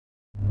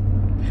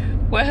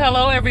Well,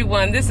 hello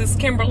everyone, this is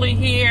Kimberly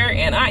here,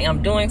 and I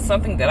am doing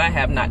something that I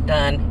have not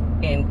done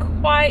in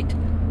quite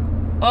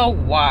a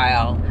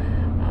while.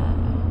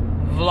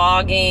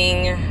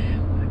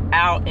 Vlogging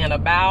out and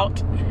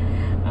about.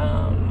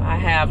 I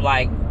have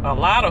like a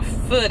lot of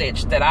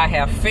footage that I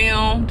have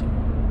filmed,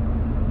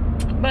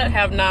 but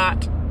have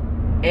not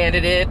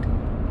edited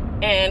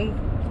and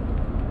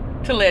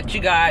to let you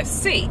guys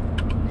see.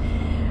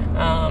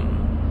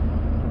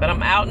 But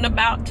I'm out and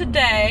about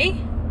today.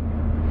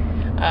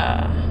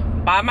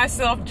 By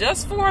myself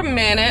just for a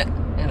minute,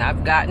 and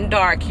I've gotten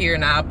dark here,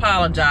 and I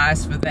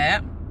apologize for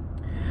that.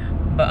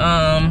 But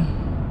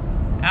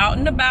out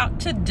and about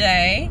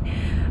today.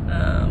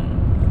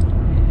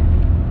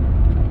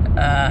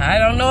 I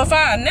don't know if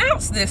I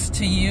announced this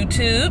to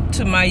YouTube,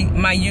 to my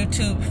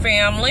YouTube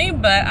family,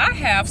 but I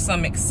have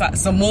some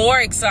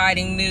more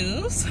exciting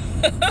news.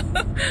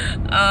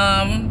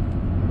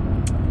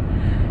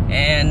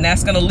 And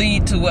that's going to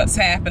lead to what's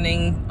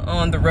happening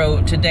on the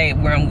road today,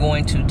 where I'm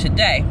going to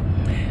today.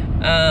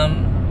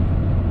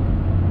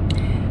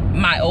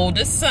 My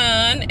oldest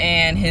son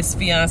and his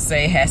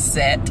fiance has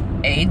set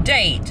a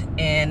date,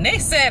 and they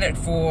set it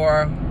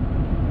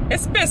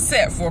it's been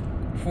set for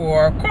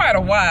quite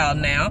a while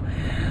now.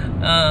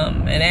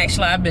 And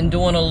actually I've been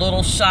doing a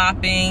little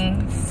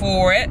shopping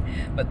for it,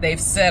 but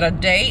they've set a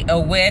date, a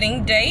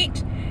wedding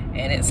date,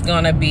 and it's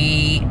gonna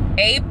be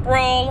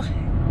April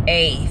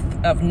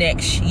 8th of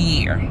next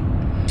year.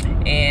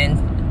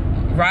 And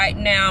right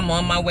now I'm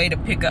on my way to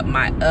pick up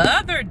my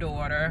other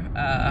daughter,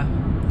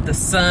 the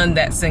son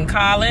that's in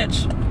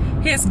college,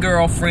 his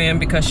girlfriend,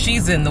 because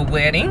she's in the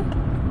wedding.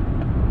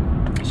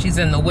 She's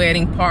in the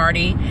wedding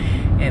party,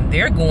 and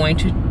they're going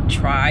to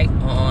try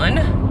on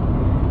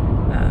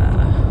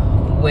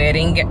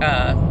wedding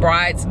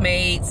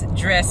bridesmaids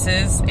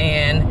dresses,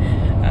 and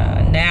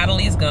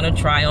Natalie's gonna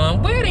try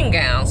on wedding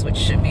gowns, which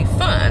should be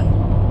fun.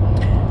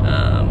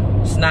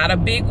 It's not a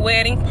big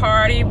wedding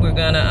party. We're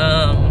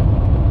gonna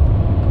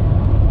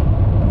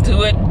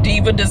do it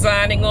diva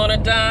designing on a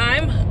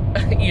dime.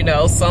 You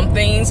know, some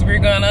things we're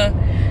gonna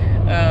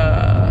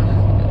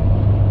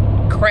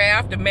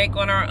craft and make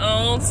on our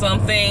own. Some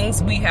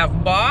things we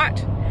have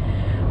bought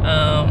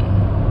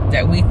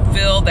that we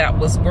feel that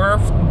was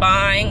worth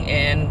buying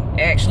and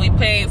actually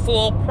paid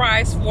full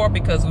price for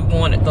because we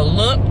wanted the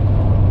look.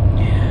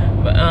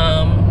 But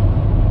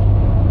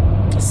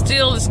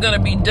still, it's going to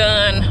be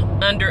done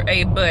under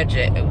a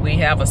budget. We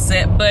have a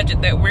set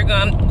budget that we're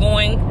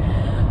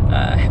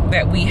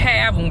that we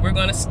have, and we're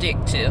going to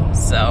stick to.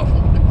 So,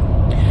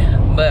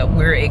 but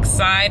we're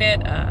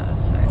excited.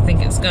 I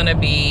think it's going to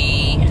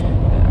be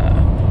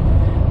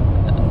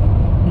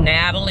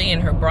Natalie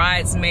and her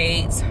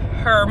bridesmaids,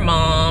 her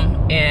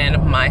mom,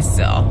 and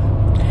myself.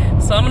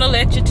 So I'm gonna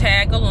let you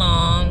tag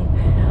along,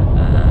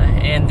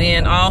 and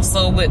then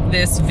also with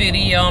this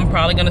video I'm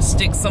probably gonna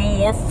stick some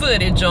more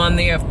footage on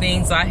there of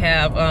things I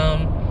have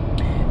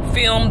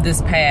filmed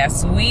this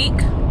past week,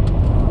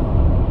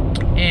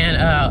 and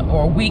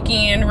or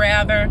weekend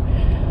rather.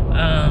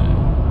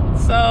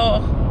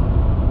 So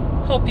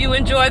hope you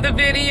enjoy the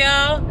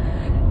video.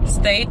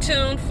 Stay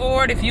tuned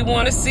for it if you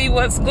want to see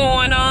what's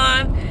going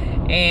on,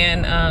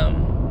 and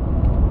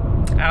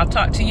I'll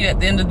talk to you at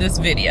the end of this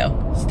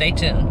video. Stay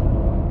tuned.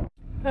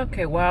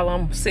 Okay, while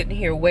I'm sitting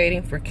here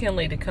waiting for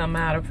Kimberly to come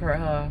out of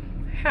her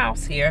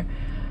house here,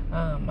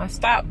 I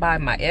stopped by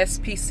my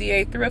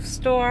SPCA thrift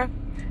store.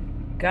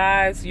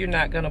 Guys, you're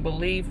not going to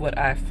believe what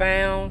I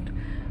found.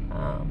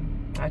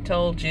 I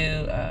told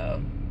you,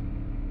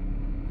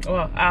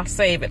 well, I'll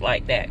save it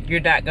like that. You're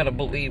not going to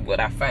believe what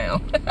I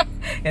found.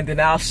 And then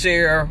I'll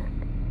share,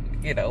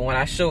 you know, when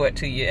I show it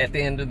to you at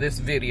the end of this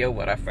video,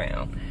 what I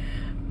found.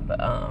 But,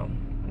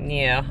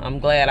 yeah, I'm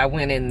glad I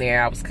went in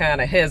there. I was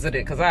kind of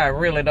hesitant because I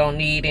really don't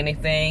need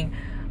anything.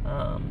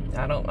 I'm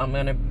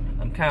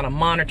kind of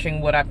monitoring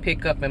what I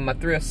pick up in my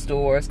thrift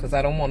stores because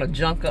I don't want to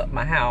junk up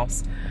my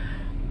house.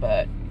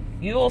 But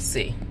you'll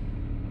see.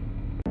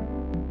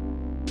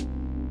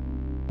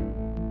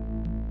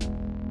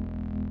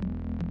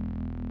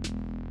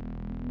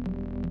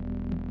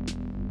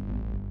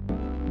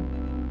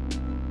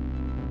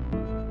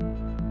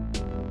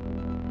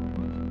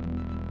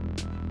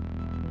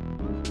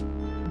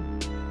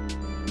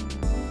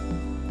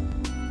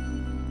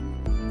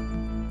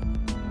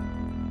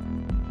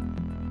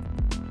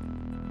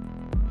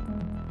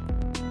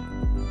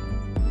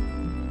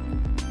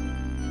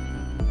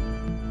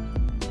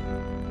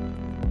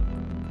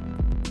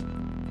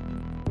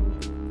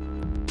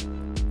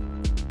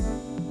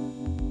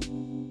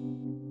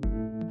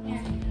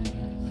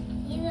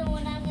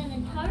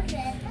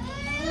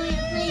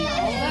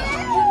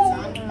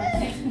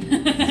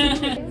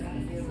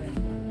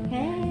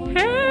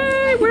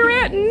 Hey, we're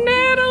at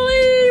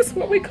Natalie's.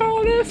 What we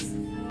call this?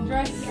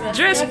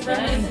 Dress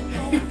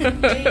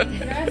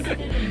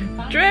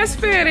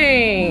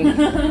fitting.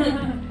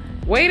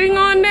 Waiting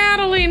on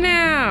Natalie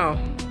now.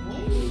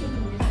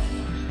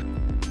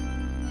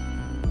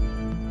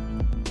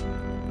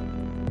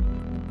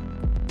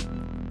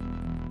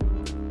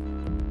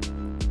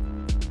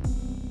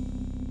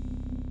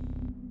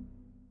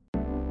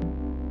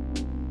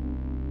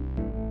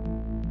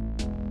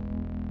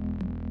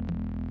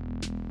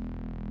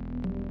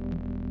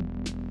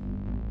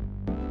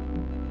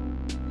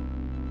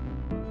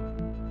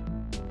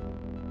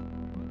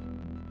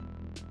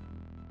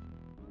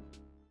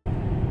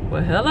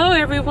 Well, hello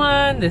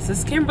everyone. This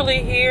is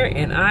Kimberly here,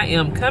 and I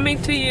am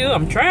coming to you.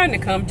 I'm trying to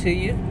come to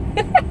you.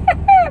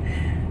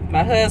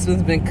 My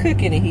husband's been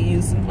cooking and he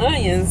used some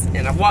onions,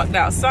 and I walked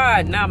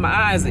outside. Now my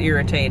eyes are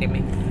irritating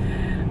me.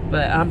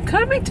 But I'm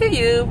coming to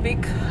you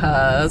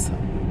because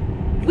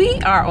we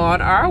are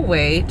on our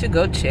way to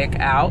go check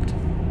out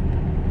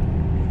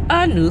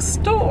a new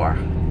store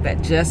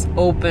that just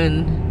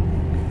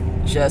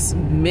opened just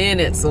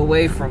minutes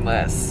away from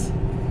us.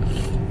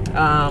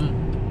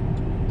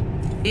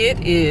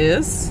 It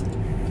is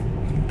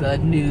the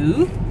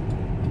new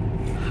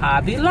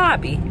Hobby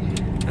Lobby.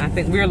 I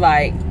think we're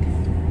like,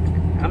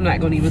 I'm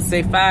not gonna even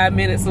say 5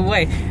 minutes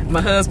away. My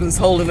husband's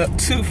holding up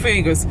 2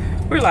 fingers.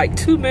 We're like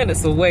 2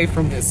 minutes away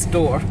from this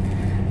store.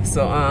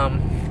 So,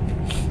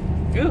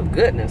 oh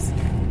goodness.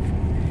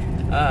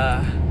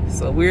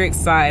 So we're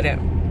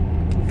excited.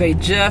 They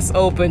just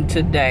opened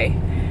today.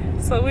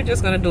 So we're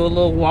just gonna do a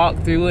little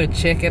walkthrough and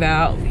check it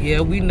out.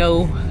 Yeah, we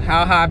know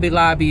how Hobby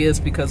Lobby is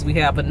because we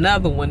have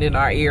another one in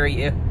our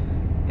area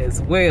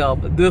as well,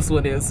 but this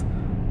one is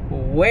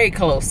way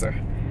closer.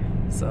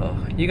 So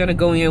you're gonna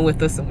go in with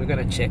us and we're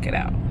gonna check it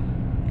out.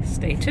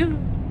 Stay tuned.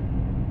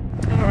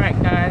 All right,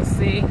 guys,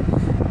 see,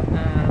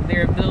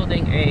 they're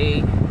building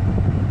a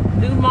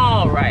new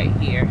mall right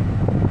here.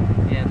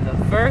 And the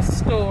first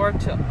store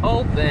to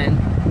open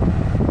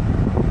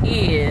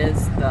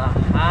is the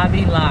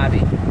Hobby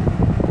Lobby.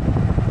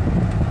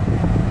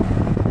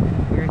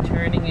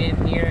 Turning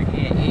in here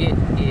and it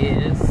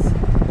is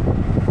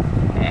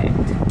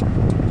packed.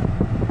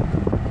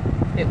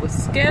 It was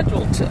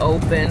scheduled to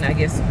open, I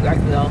guess,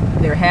 well,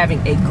 they're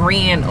having a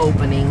grand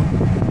opening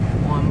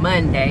on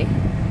Monday.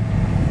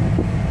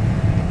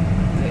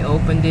 They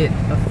opened it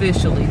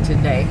officially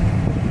today.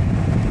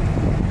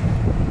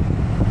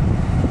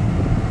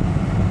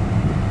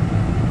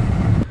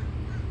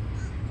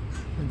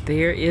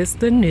 There is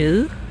the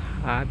new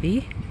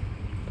Hobby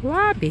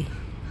Lobby.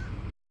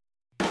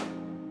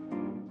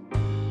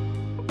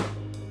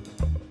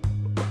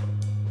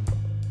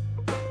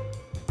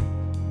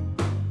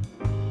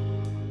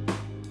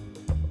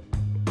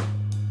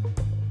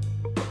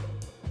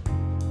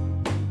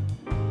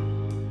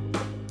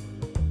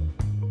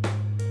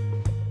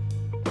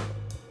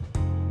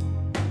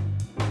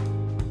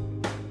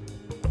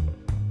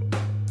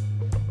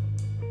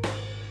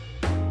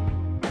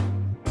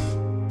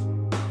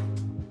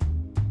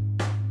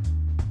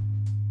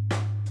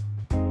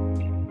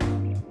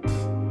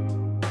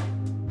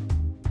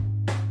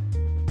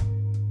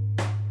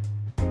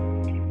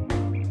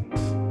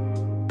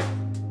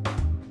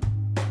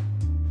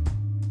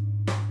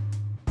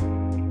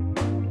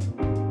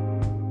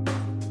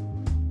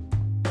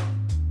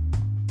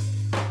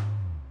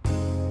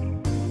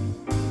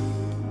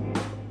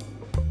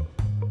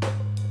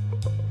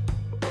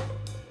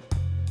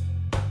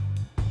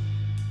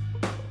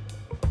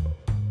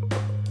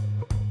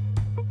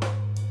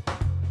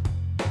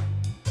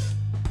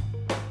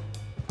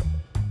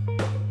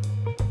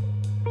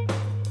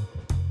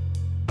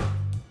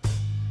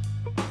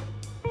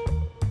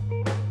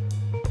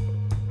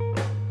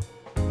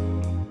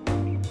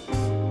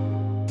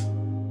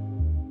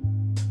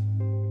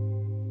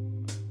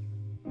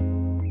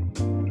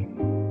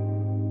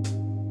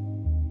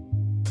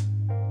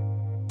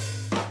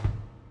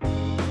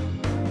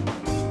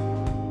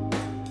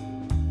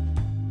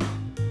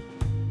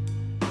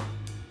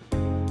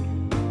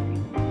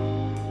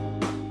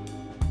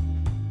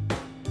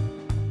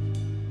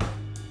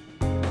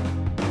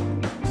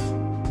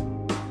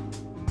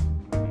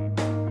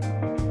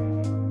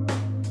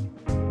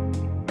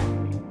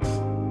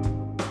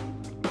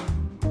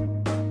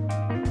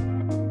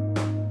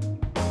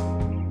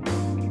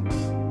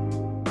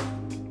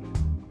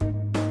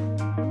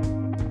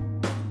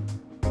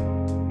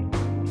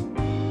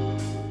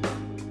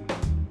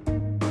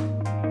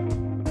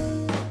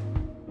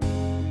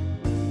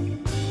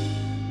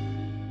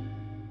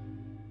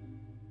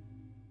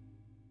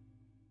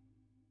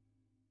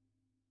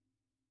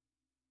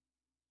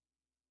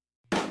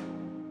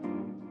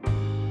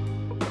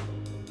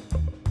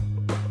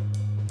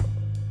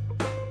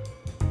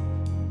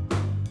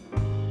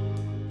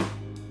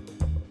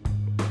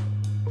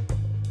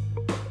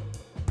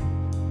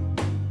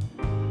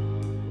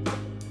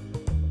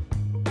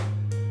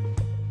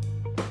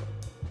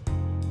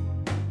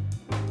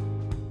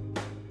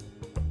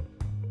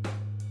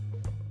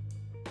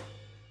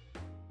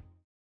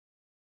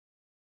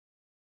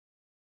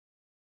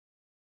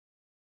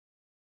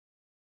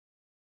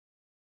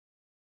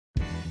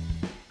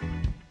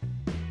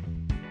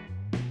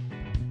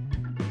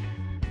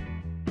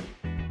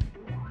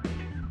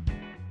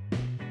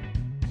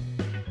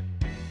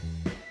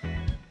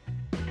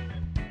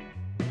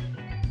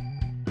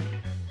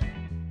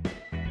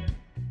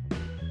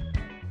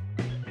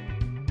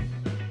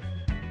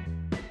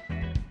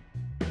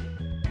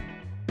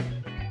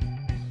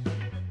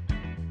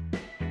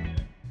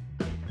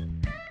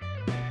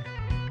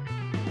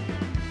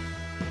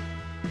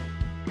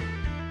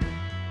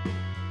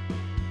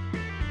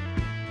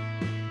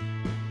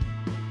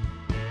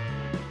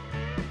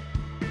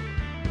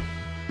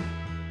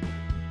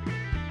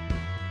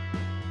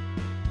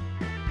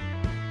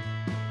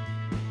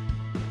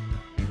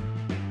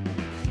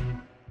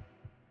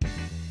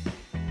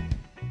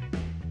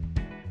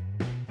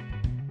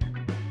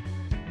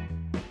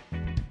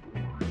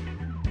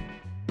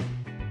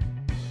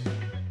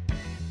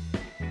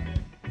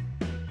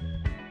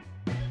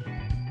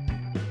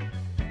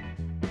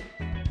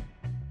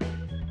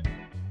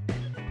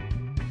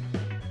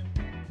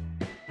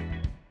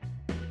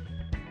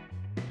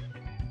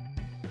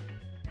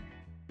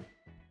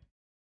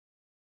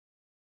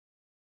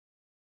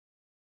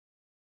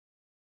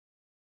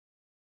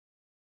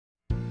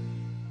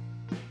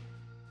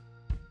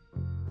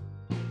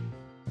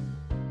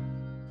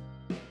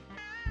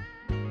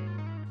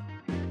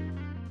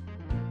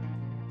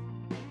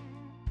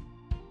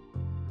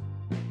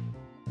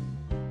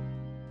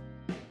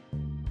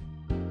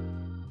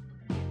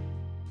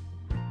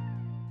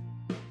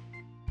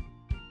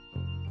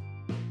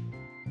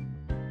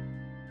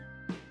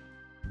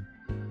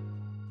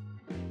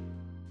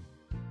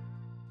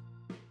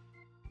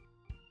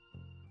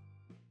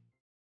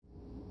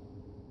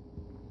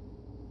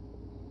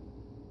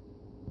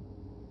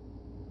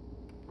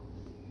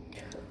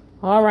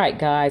 All right,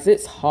 guys,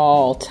 it's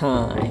haul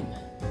time.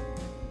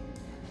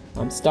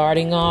 I'm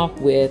starting off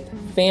with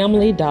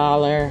Family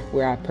Dollar,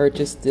 where I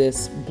purchased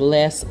this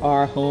Bless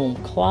Our Home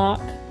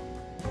clock.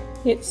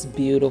 It's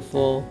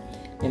beautiful,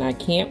 and I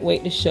can't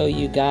wait to show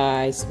you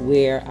guys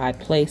where I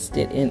placed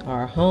it in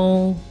our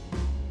home.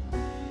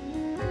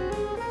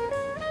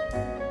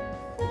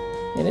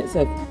 And it's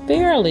a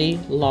fairly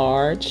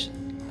large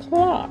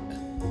clock.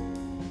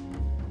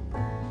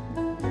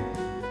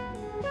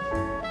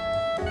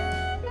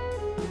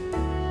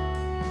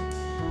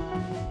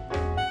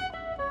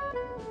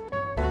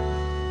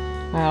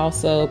 I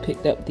also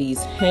picked up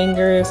these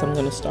hangers. I'm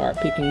going to start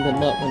picking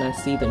them up when I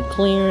see them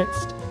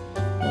clearanced.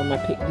 I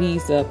picked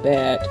these up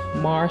at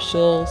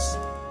Marshall's.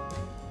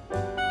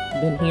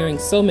 I've been hearing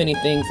so many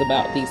things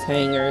about these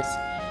hangers.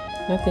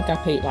 I think I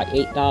paid like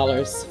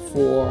 $8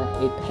 for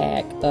a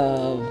pack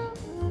of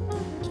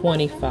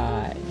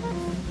 25.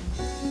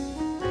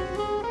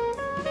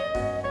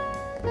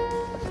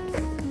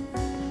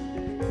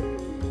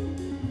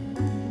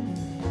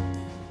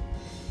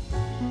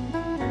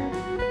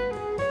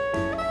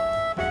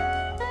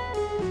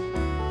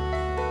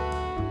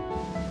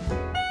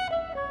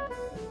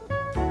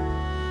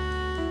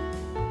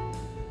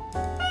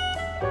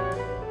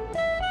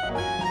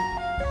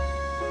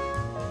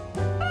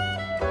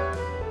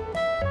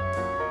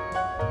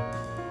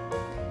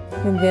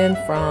 And then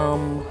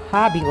from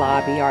Hobby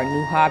Lobby, our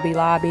new Hobby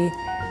Lobby,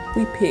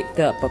 we picked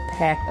up a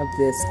pack of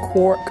this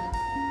cork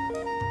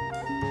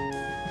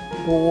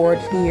board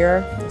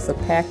here. It's a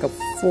pack of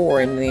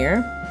 4 in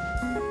there.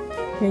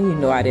 And you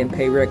know I didn't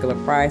pay regular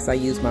price. I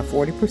used my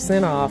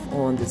 40% off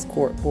on this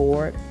cork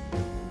board.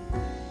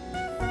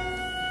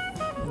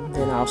 And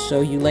then I'll show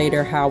you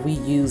later how we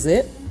use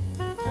it.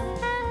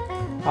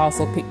 I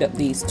also picked up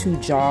these 2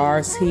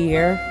 jars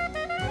here.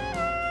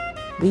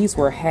 These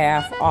were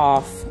half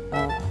off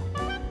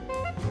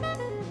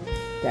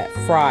that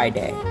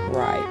Friday,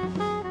 right?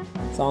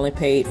 So I only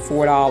paid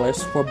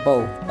 $4 for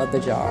both of the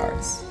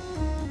jars.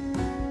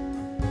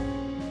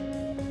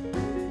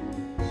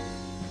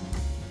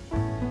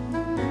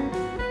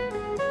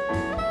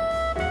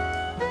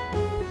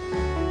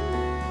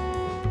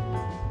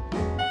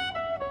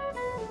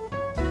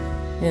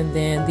 And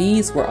then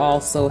these were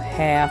also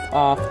half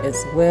off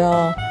as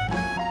well.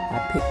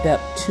 I picked up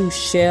 2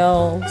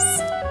 shelves,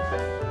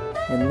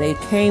 and they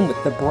came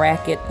with the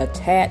bracket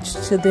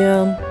attached to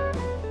them,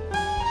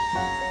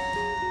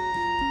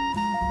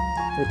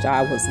 which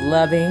I was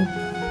loving.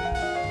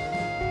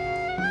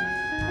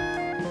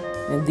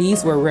 And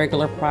these were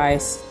regular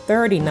price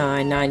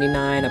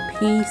 $39.99 a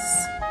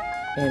piece,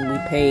 and we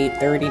paid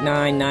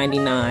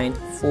 $39.99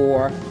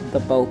 for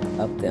the both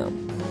of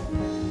them.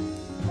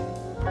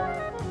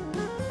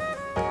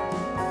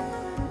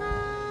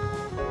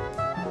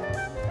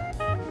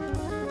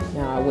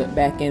 Now I went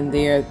back in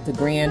there the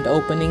grand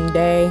opening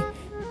day,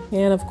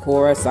 and of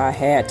course I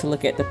had to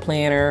look at the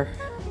planner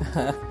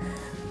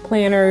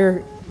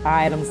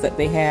items that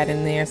they had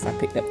in there. So I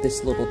picked up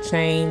this little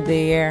chain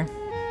there,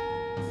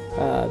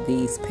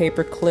 these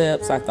paper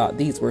clips. I thought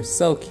these were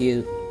so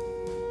cute,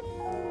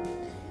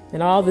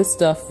 and all this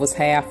stuff was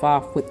half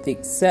off with the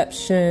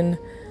exception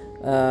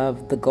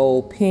of the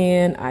gold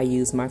pen. I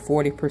used my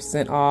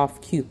 40%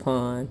 off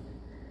coupon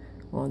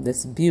on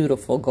this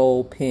beautiful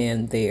gold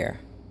pen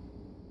there.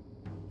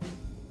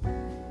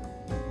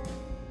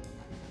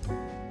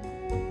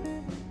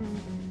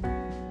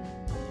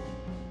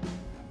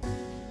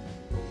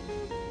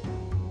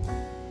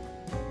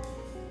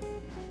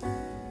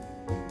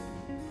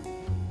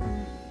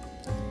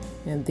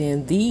 And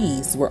then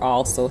these were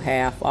also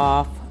half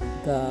off,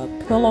 the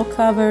pillow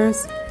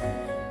covers.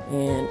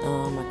 And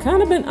I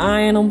kind of been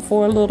eyeing them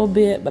for a little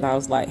bit, but I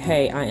was like,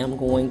 hey, I am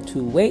going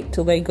to wait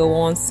till they go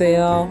on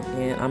sale,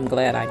 and I'm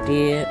glad I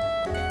did.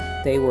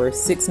 They were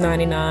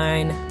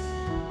 $6.99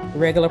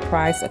 regular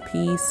price a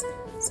piece.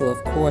 So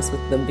of course,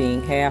 with them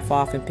being half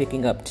off and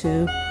picking up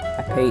 2,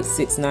 I paid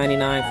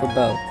 $6.99 for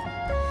both.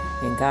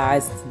 And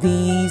guys,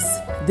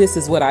 this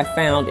is what I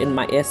found in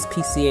my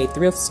SPCA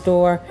thrift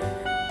store.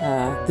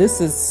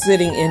 This is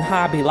sitting in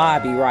Hobby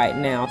Lobby right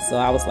now, so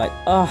I was like,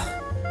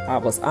 I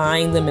was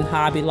eyeing them in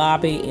Hobby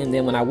Lobby, and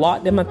then when I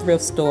walked in my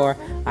thrift store,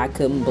 I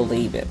couldn't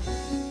believe it.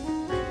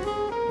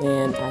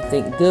 And I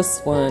think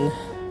this one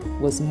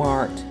was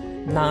marked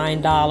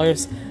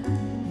 $9.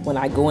 When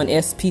I go in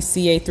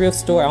SPCA thrift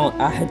store,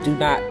 I do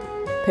not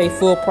pay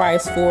full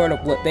price for it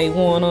of what they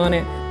want on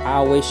it. I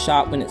always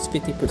shop when it's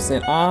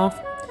 50% off.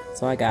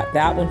 So I got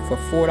that one for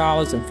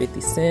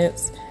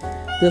 $4.50.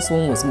 This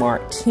one was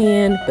marked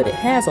 10, but it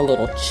has a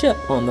little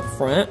chip on the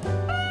front.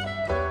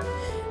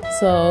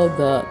 So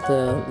the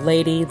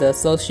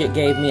associate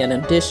gave me an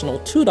additional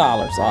 $2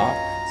 off. So I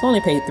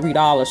only paid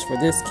 $3 for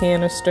this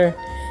canister.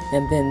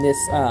 And then this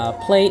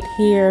plate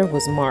here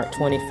was marked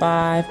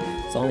 25,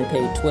 so I only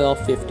paid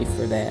 $12.50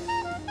 for that.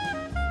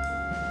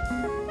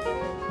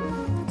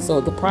 So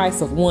the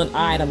price of one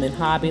item in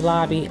Hobby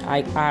Lobby,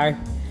 I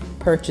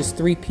purchased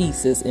 3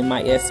 pieces in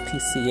my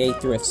SPCA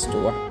thrift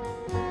store.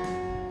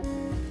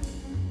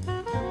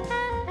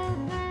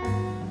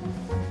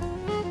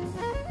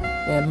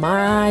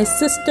 My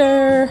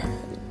sister,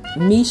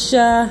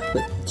 Misha,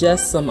 with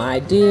just some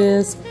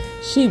ideas.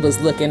 She was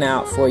looking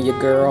out for you,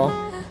 girl.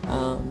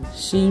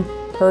 She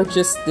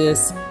purchased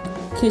this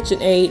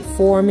KitchenAid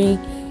for me,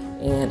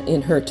 and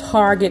in her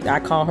Target, I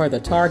call her the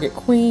Target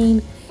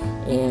Queen,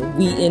 and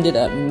we ended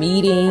up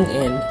meeting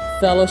and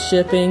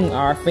fellowshipping.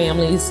 Our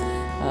families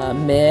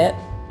met,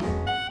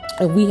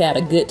 and we had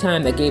a good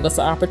time. That gave us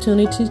the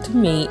opportunity to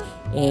meet,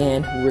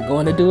 and we're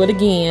going to do it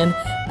again.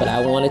 But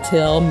I want to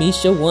tell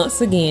Misha once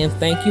again,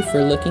 thank you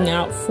for looking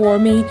out for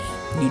me.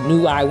 You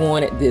knew I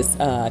wanted this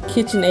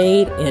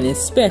KitchenAid, and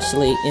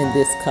especially in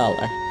this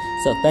color.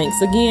 So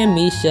thanks again,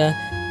 Misha.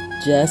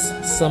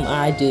 Just some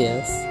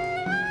ideas.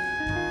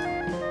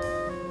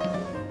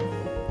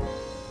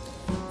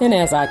 And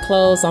as I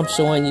close, I'm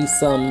showing you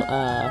some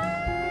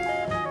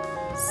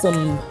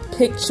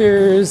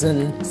pictures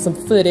and some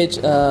footage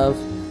of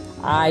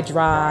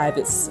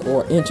iDrive,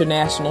 or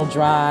International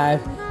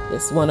Drive.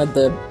 It's one of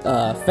the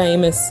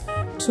famous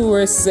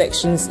tourist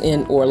sections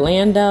in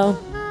Orlando.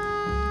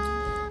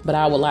 But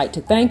I would like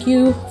to thank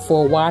you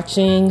for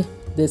watching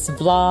this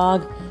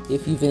vlog.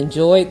 If you've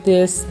enjoyed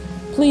this,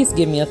 please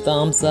give me a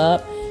thumbs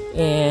up.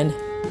 And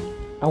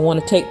I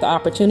want to take the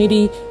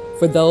opportunity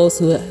for those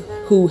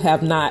who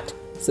have not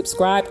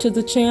subscribed to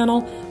the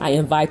channel. I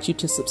invite you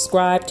to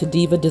subscribe to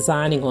Diva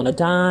Designing on a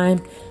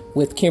Dime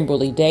with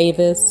Kimberly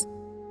Davis.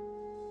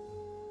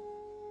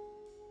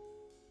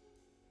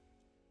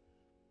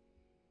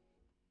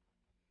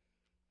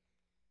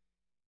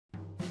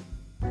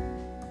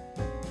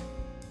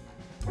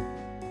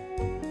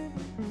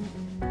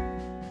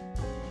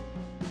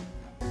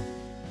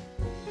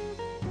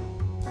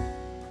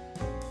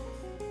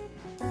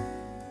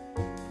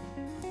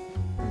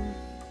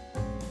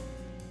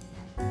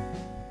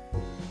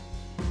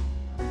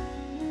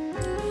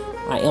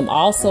 I am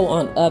also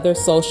on other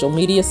social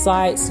media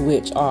sites,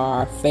 which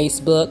are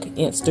Facebook,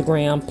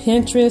 Instagram,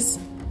 Pinterest,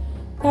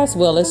 as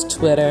well as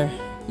Twitter.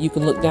 You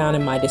can look down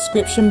in my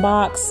description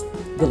box.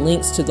 The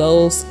links to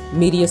those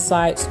media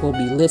sites will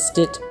be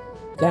listed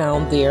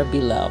down there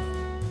below.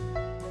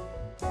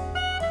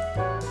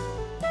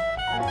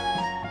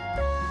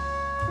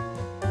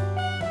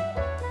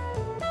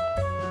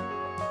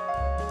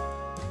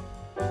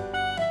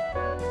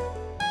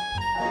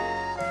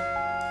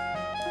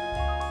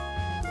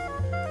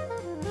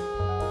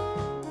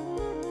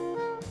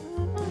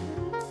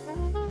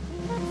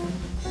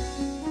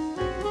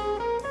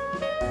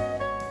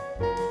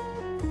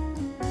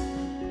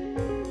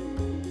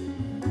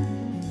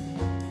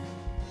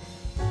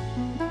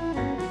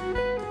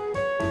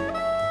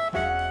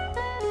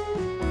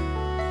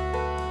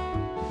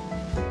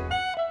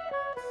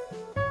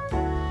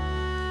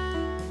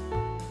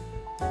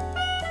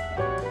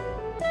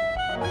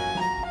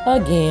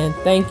 Again,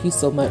 thank you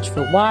so much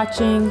for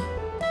watching.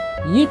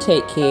 You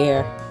take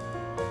care.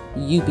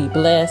 You be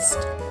blessed.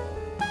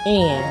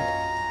 And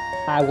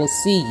I will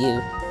see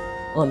you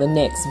on the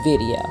next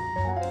video.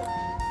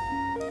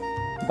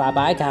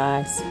 Bye-bye,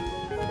 guys.